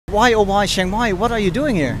Why O Why Chiang Mai? What are you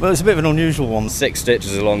doing here? Well, it's a bit of an unusual one. 6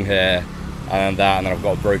 stitches along here, and then I've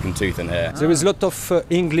got a broken tooth in here. There is a lot of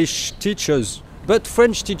English teachers, but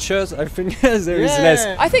French teachers, I think there is less.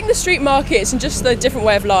 I think the street markets and just the different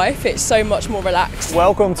way of life, it's so much more relaxed.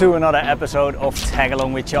 Welcome to another episode of Tag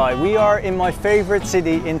Along with Chai. We are in my favorite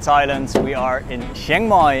city in Thailand. We are in Chiang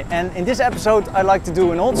Mai, and in this episode I like to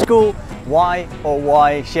do an old school Why O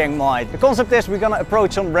Why Chiang Mai. The concept is we're gonna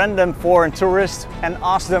approach some random foreign tourists and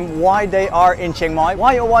ask them why they are in Chiang Mai.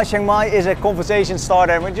 Why O Why Chiang Mai is a conversation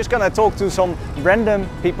starter, and we're just gonna talk to some random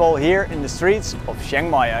people here in the streets of Chiang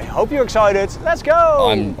Mai. I hope you're excited. Let's go!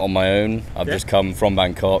 I'm on my own. I've just come from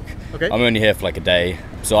Bangkok. Okay. I'm only here for like a day.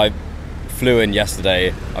 So I flew in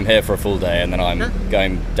yesterday. I'm here for a full day, and then I'm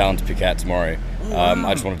going down to Phuket tomorrow.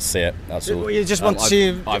 I just wanted to see it, that's all. You just want to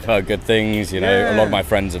see... I've heard good things, you know. A lot of my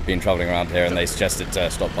friends have been travelling around here and they suggested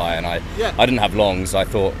to stop by, and I didn't have long, so I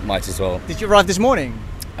thought might as well. Did you arrive this morning?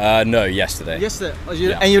 No, yesterday. Yesterday?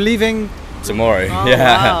 And you're leaving? Tomorrow. Oh,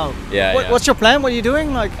 Wow. What's your plan? What are you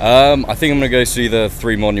doing? Like? I think I'm going to go see the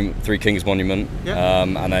Three Kings Monument,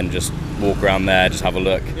 and then just walk around there, just have a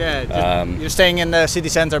look. Yeah, you're staying in the city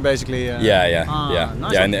centre basically.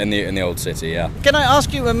 Nice in the old city. Yeah. Can I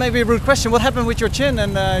ask you maybe a rude question? What happened with your chin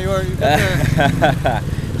and your?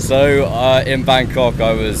 So in Bangkok,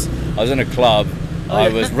 I was in a club. I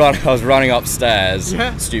was running upstairs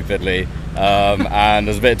stupidly, and I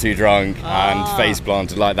was a bit too drunk and face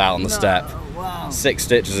planted like that on the step. Wow. 6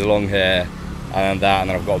 stitches along here, and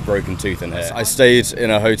then I've got a broken tooth in here. I stayed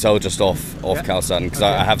in a hotel just off Khao San because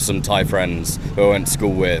I have some Thai friends who I went to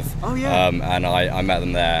school with. Oh yeah. And I met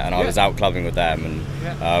them there, and I was out clubbing with them,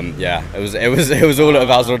 and it was all at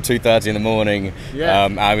about sort of 2:30 in the morning.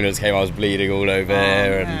 Ambulance came, I was bleeding all over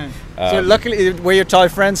here, and. So luckily, were your Thai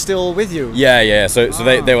friends still with you? Yeah. So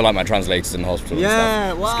they were like my translators in the hospital. Yeah,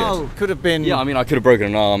 and stuff. wow. Could have been. Yeah, I mean, I could have broken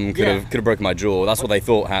an arm, could have broken my jaw. That's what they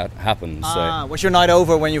thought had happened. So. Was your night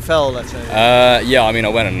over when you fell? Let's say. Yeah, I mean, I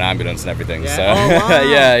went in an ambulance and everything. Yeah. So. Oh, wow.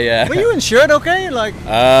 yeah. Were you insured? Okay, like.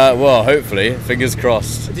 Well, hopefully, fingers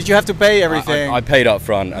crossed. Did you have to pay everything? I paid up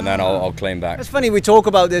front, and then I'll claim back. It's funny we talk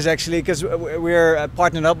about this actually because we're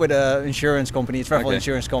partnered up with an insurance company, a travel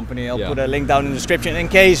insurance company. I'll put a link down in the description in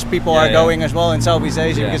case people are going as well in Southeast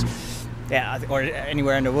Asia because or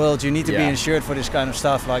anywhere in the world you need to be insured for this kind of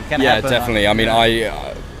stuff. Like can happen. Definitely. I mean,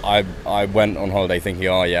 I went on holiday thinking,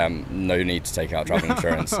 no need to take out travel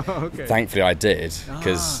insurance. Thankfully, I did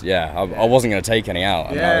because I wasn't going to take any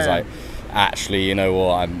out, and I was like, actually, you know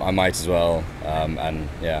what, I might as well, and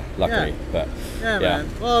luckily, but man.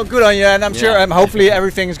 Well, good on you, and I'm sure, hopefully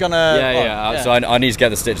everything's gonna. So I need to get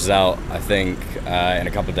the stitches out, I think, in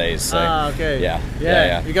a couple of days. So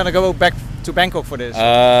You're gonna go back to Bangkok for this?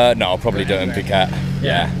 No, I'll probably do it in Phuket.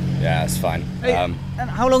 Yeah, it's fine. Hey, and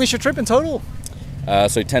how long is your trip in total?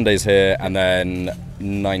 So 10 days here, and then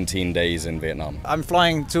 19 days in Vietnam. I'm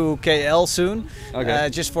flying to KL soon,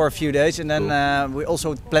 just for a few days, and then we're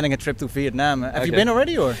also planning a trip to Vietnam. Have you been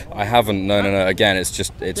already, or? I haven't. No. Again,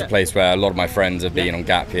 it's a place where a lot of my friends have been on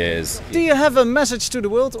gap years. Do you have a message to the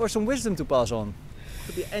world or some wisdom to pass on?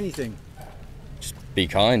 Could be anything. Just be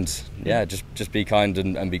kind. Yeah, just be kind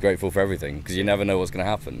and be grateful for everything, because you never know what's going to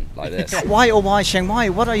happen like this. Why O Why Chiang Mai?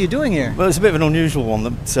 What are you doing here? Well, it's a bit of an unusual one.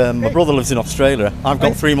 That my brother lives in Australia. I've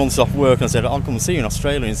got 3 months off work, and I said, I'll come and see you in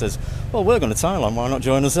Australia. And he says, well, we're going to Thailand, why not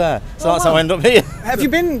join us there? So that's how I end up here. Have you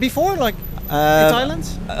been before, like in Thailand?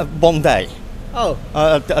 One day. Oh,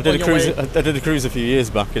 I did a cruise. I did a cruise a few years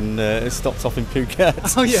back, and it stopped off in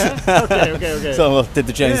Phuket. Oh yeah. Okay. So I did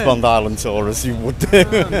the James Bond Island tour, as you would do.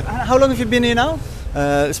 How long have you been here now?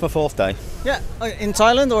 It's my 4th day. Yeah, in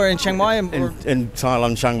Thailand or in Chiang Mai? In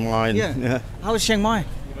Thailand, Chiang Mai. Yeah. How is Chiang Mai?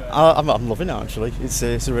 I'm loving it actually. It's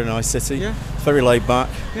a really nice city. Yeah. It's very laid back.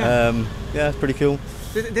 It's pretty cool.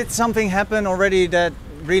 Did something happen already that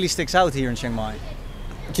really sticks out here in Chiang Mai?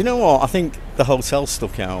 Do you know what? I think the hotel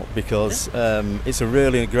stuck out because it's a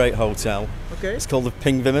really great hotel. Okay. It's called the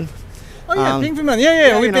Ping Viman. Oh yeah, Ping Viman.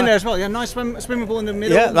 Yeah, we've been there as well. Yeah, nice swimming pool in the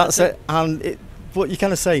middle. Yeah, that's it. And but you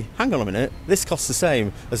kind of say, hang on a minute, this costs the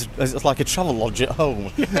same as like a travel lodge at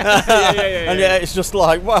home. And it's just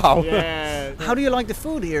like, wow. Yeah. How do you like the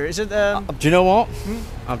food here? Is it? Do you know what?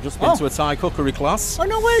 I've just been to a Thai cookery class. Oh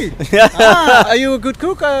no way! Are you a good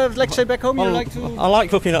cook? Like say back home, you like to. I like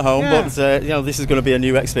cooking at home, but this is going to be a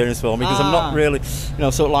new experience for me because I'm not really,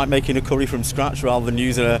 sort of like making a curry from scratch rather than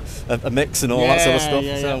using a mix and all that sort of stuff.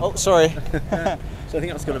 So. Oh, sorry. So I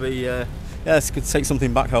think that's going to be. It's good to take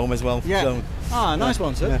something back home as well. Yeah. So, nice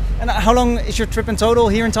one, sir. Yeah. And how long is your trip in total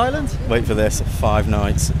here in Thailand? Wait for this, 5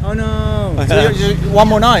 nights. Oh no! So one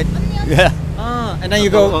more night? Yeah. And then you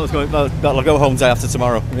go. I'll go home day after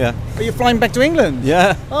tomorrow. Yeah. Are you flying back to England?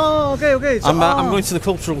 Yeah. Oh, okay. So, I'm going to the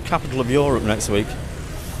cultural capital of Europe next week.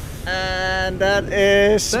 And that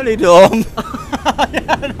is Benidorm.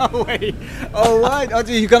 yeah, no way. All right. Oh,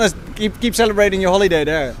 you're gonna keep celebrating your holiday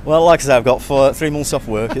there. Well, like I said, I've got 3 months off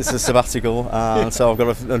work. It's a sabbatical, and so I've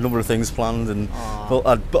got a number of things planned. And but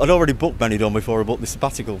I'd already booked Benidorm before I booked the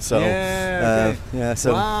sabbatical. So yeah.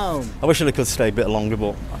 So wow. I wish I could stay a bit longer,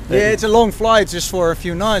 but yeah, it's a long flight just for a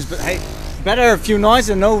few nights. But hey, better a few nights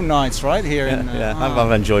than no nights, right? Here.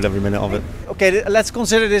 I've enjoyed every minute of it. Okay, let's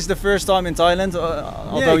consider this the first time in Thailand.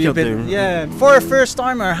 Although you've been, do. For a first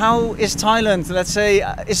timer, how is Thailand? Let's say,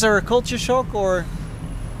 is there a culture shock or?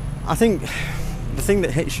 I think the thing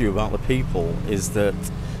that hits you about the people is that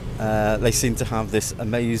they seem to have this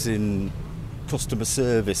amazing customer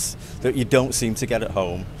service that you don't seem to get at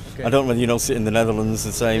home. Okay. I don't know whether sit in the Netherlands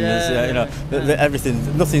the same as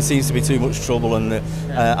everything. Nothing seems to be too much trouble, and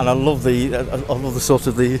I love the sort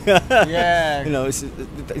of the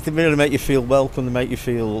they really make you feel welcome. They make you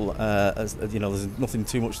feel there's nothing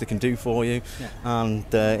too much they can do for you, and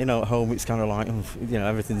at home it's kind of like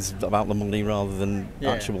everything's about the money rather than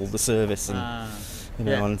the service and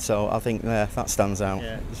and so I think that stands out.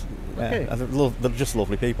 Okay. They're just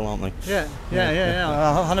lovely people, aren't they? Yeah.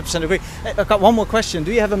 100% agree. Hey, I've got one more question.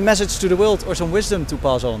 Do you have a message to the world or some wisdom to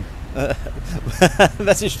pass on?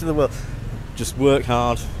 Message to the world: just work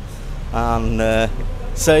hard and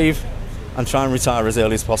save, and try and retire as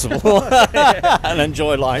early as possible, and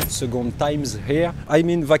enjoy life. Second times here. I'm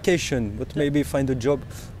in vacation, but maybe find a job.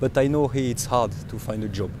 But I know here it's hard to find a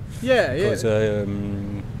job. Because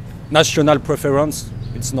national preference,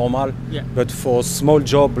 it's normal. But for small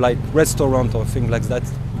job like restaurant or things like that,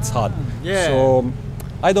 it's hard. So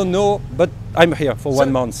I don't know, but I'm here for 1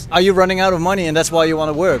 month. Are you running out of money and that's why you want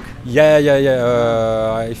to work?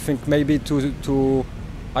 I think maybe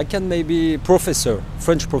I can maybe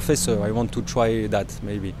French professor. I want to try that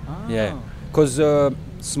maybe. Because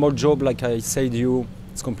small job, like I said,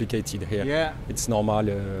 it's complicated here. It's normal.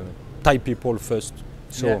 Thai people first.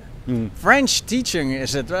 So French teaching,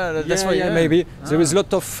 is it? That's why maybe there is a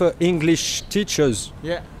lot of English teachers.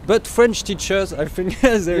 But French teachers, I think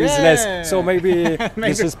there is less. So maybe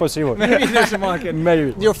this is possible. Maybe there's a market.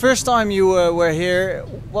 Maybe. Your first time you were here,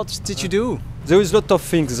 what did you do? There is a lot of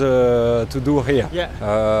things to do here.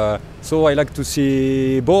 So I like to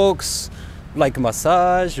see books, like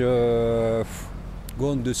massage, go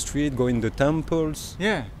on the street, go in the temples,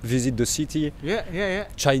 visit the city,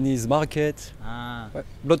 Chinese market,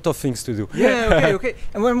 lot of things to do. Okay.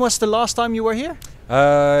 And when was the last time you were here?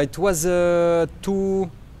 It was 2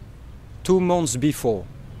 months before.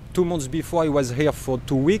 2 months before I was here for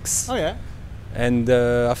 2 weeks. And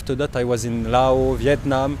after that I was in Laos,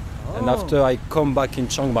 Vietnam, and after I come back in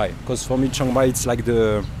Chiang Mai, because for me Chiang Mai it's like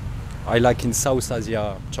I like in South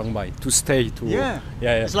Asia, Chiang Mai, to stay.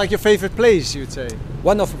 It's like your favorite place, you'd say?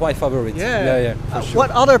 One of my favorites. For sure. What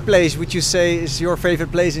other place would you say is your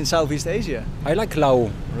favorite place in Southeast Asia? I like Laos.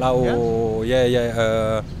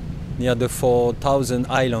 Near the 4,000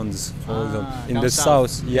 islands in the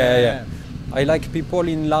south. I like people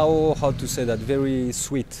in Laos, how to say that, very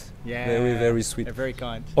sweet. Very sweet. They're very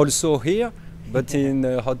kind. Also here, but in,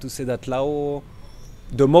 how to say that, Laos,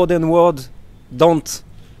 the modern world don't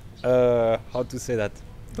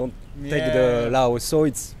don't take the Laos, so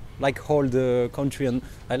it's like whole the country, and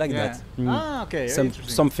I like that. Okay.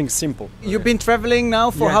 Something simple. You've been traveling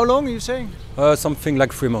now for how long, are you saying? Something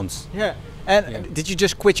like 3 months. And did you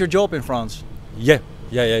just quit your job in France? Yeah.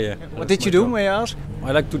 What did you do, may I ask?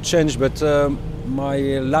 I like to change, but my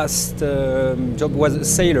last job was a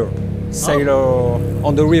sailor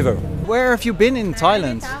on the river. Where have you been in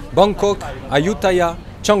Thailand? Bangkok, Ayutthaya,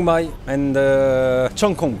 Chiang Mai, and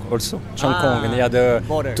Chiang Kong also. Chiang Kong,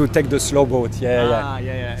 and to take the slow boat.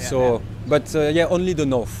 So, but only the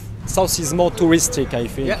north. South is more touristic, I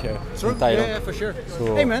think, in Thailand. For sure.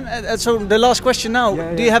 So, hey man, so the last question now.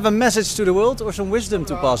 Do you have a message to the world or some wisdom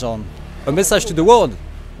to pass on? A message to the world?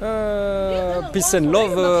 Peace and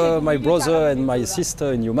love, my brother and my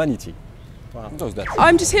sister in humanity.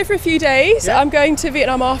 I'm just here for a few days. I'm going to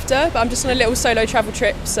Vietnam after, but I'm just on a little solo travel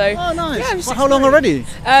trip. So nice. How long already?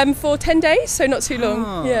 For 10 days, so not too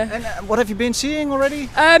long. And what have you been seeing already?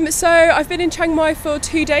 So I've been in Chiang Mai for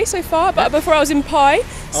 2 days so far, but before I was in Pai,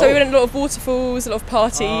 so we went to a lot of waterfalls, a lot of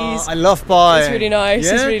parties. I love Pai. It's really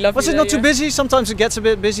nice. It's really lovely. Was it not too busy? Sometimes it gets a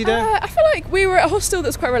bit busy there. I feel like we were at a hostel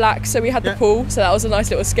that's quite relaxed, so we had the pool, so that was a nice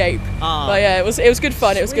little escape. But it was good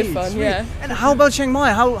fun. It was good fun. And how about Chiang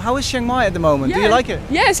Mai? How is Chiang Mai at the moment. Do you like it?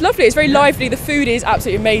 Yeah, it's lovely. It's very lively. The food is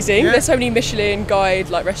absolutely amazing. There's so many Michelin guide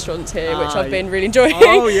like restaurants here, which I've been really enjoying.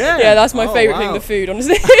 Oh yeah. Yeah, that's my favourite thing, the food,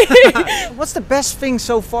 honestly. What's the best thing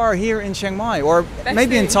so far here in Chiang Mai, or Best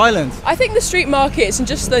maybe thing? in Thailand? I think the street markets and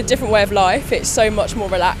just the different way of life, it's so much more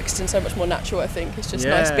relaxed and so much more natural, I think. It's just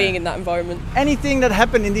nice being in that environment. Anything that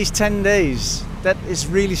happened in these 10 days that is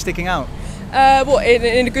really sticking out? What,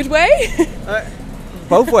 in a good way?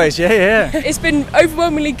 Both ways, yeah. It's been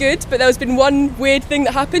overwhelmingly good, but there's been one weird thing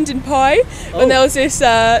that happened in Pai when there was this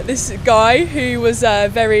guy who was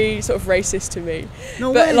very sort of racist to me.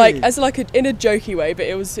 No but way. like in a jokey way, but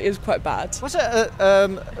it was quite bad. What's that?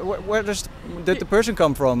 Where did the person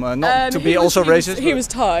come from? Not to be also racist. He was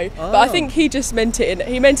Thai, but I think he just meant it in.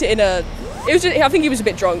 He meant it in a. It was just, I think he was a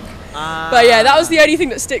bit drunk. But yeah, that was the only thing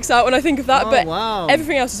that sticks out when I think of that. But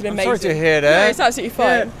everything else has been amazing. Sorry to hear that. No, it's absolutely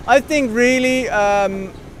fine. Yeah. I think really,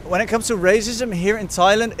 when it comes to racism here in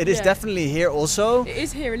Thailand, it is definitely here also. It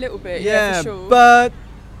is here a little bit, yeah, for sure. But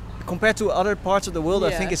compared to other parts of the world,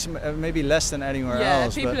 I think it's maybe less than anywhere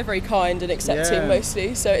else. People are very kind and accepting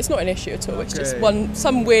mostly, so it's not an issue at all. It's just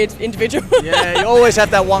some weird individual. Yeah, you always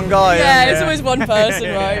have that one guy. It's always one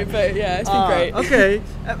person, right? But yeah, it's been great. Okay,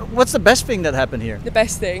 what's the best thing that happened here? The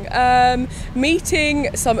best thing,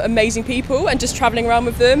 meeting some amazing people and just traveling around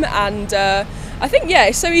with them, and I think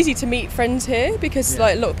it's so easy to meet friends here because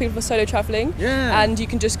like a lot of people are solo traveling, and you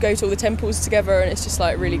can just go to all the temples together, and it's just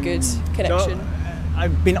like really good connection. So,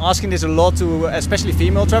 I've been asking this a lot to especially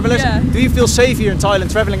female travelers. Yeah. Do you feel safe here in Thailand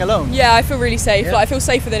traveling alone? Yeah, I feel really safe. Like I feel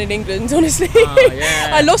safer than in England, honestly.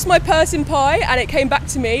 I lost my purse in Pai and it came back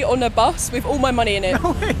to me on a bus with all my money in it.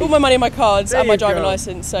 All my money in my cards and my driving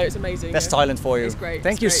license, so it's amazing. That's Thailand for you. It's great.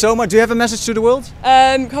 Thank you so much. Do you have a message to the world?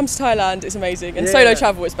 Come to Thailand, it's amazing. And solo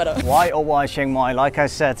travel is better. Why or why Chiang Mai? Like I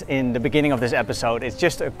said in the beginning of this episode, it's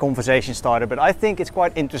just a conversation starter, but I think it's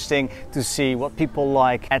quite interesting to see what people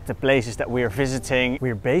like at the places that we are visiting.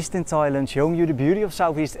 We're based in Thailand, showing you the beauty of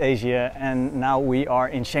Southeast Asia, and now we are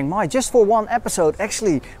in Chiang Mai just for one episode.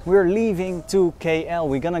 Actually, we're leaving to KL.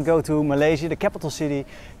 We're gonna go to Malaysia, the capital city,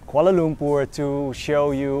 Kuala Lumpur, to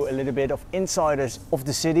show you a little bit of insiders of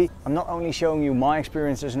the city. I'm not only showing you my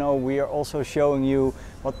experiences, no, we are also showing you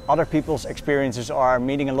what other people's experiences are,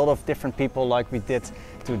 meeting a lot of different people like we did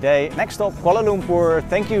today. Next stop, Kuala Lumpur.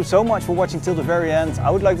 Thank you so much for watching till the very end.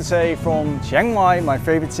 I would like to say from Chiang Mai, my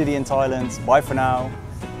favorite city in Thailand, bye for now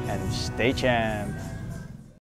and stay champ.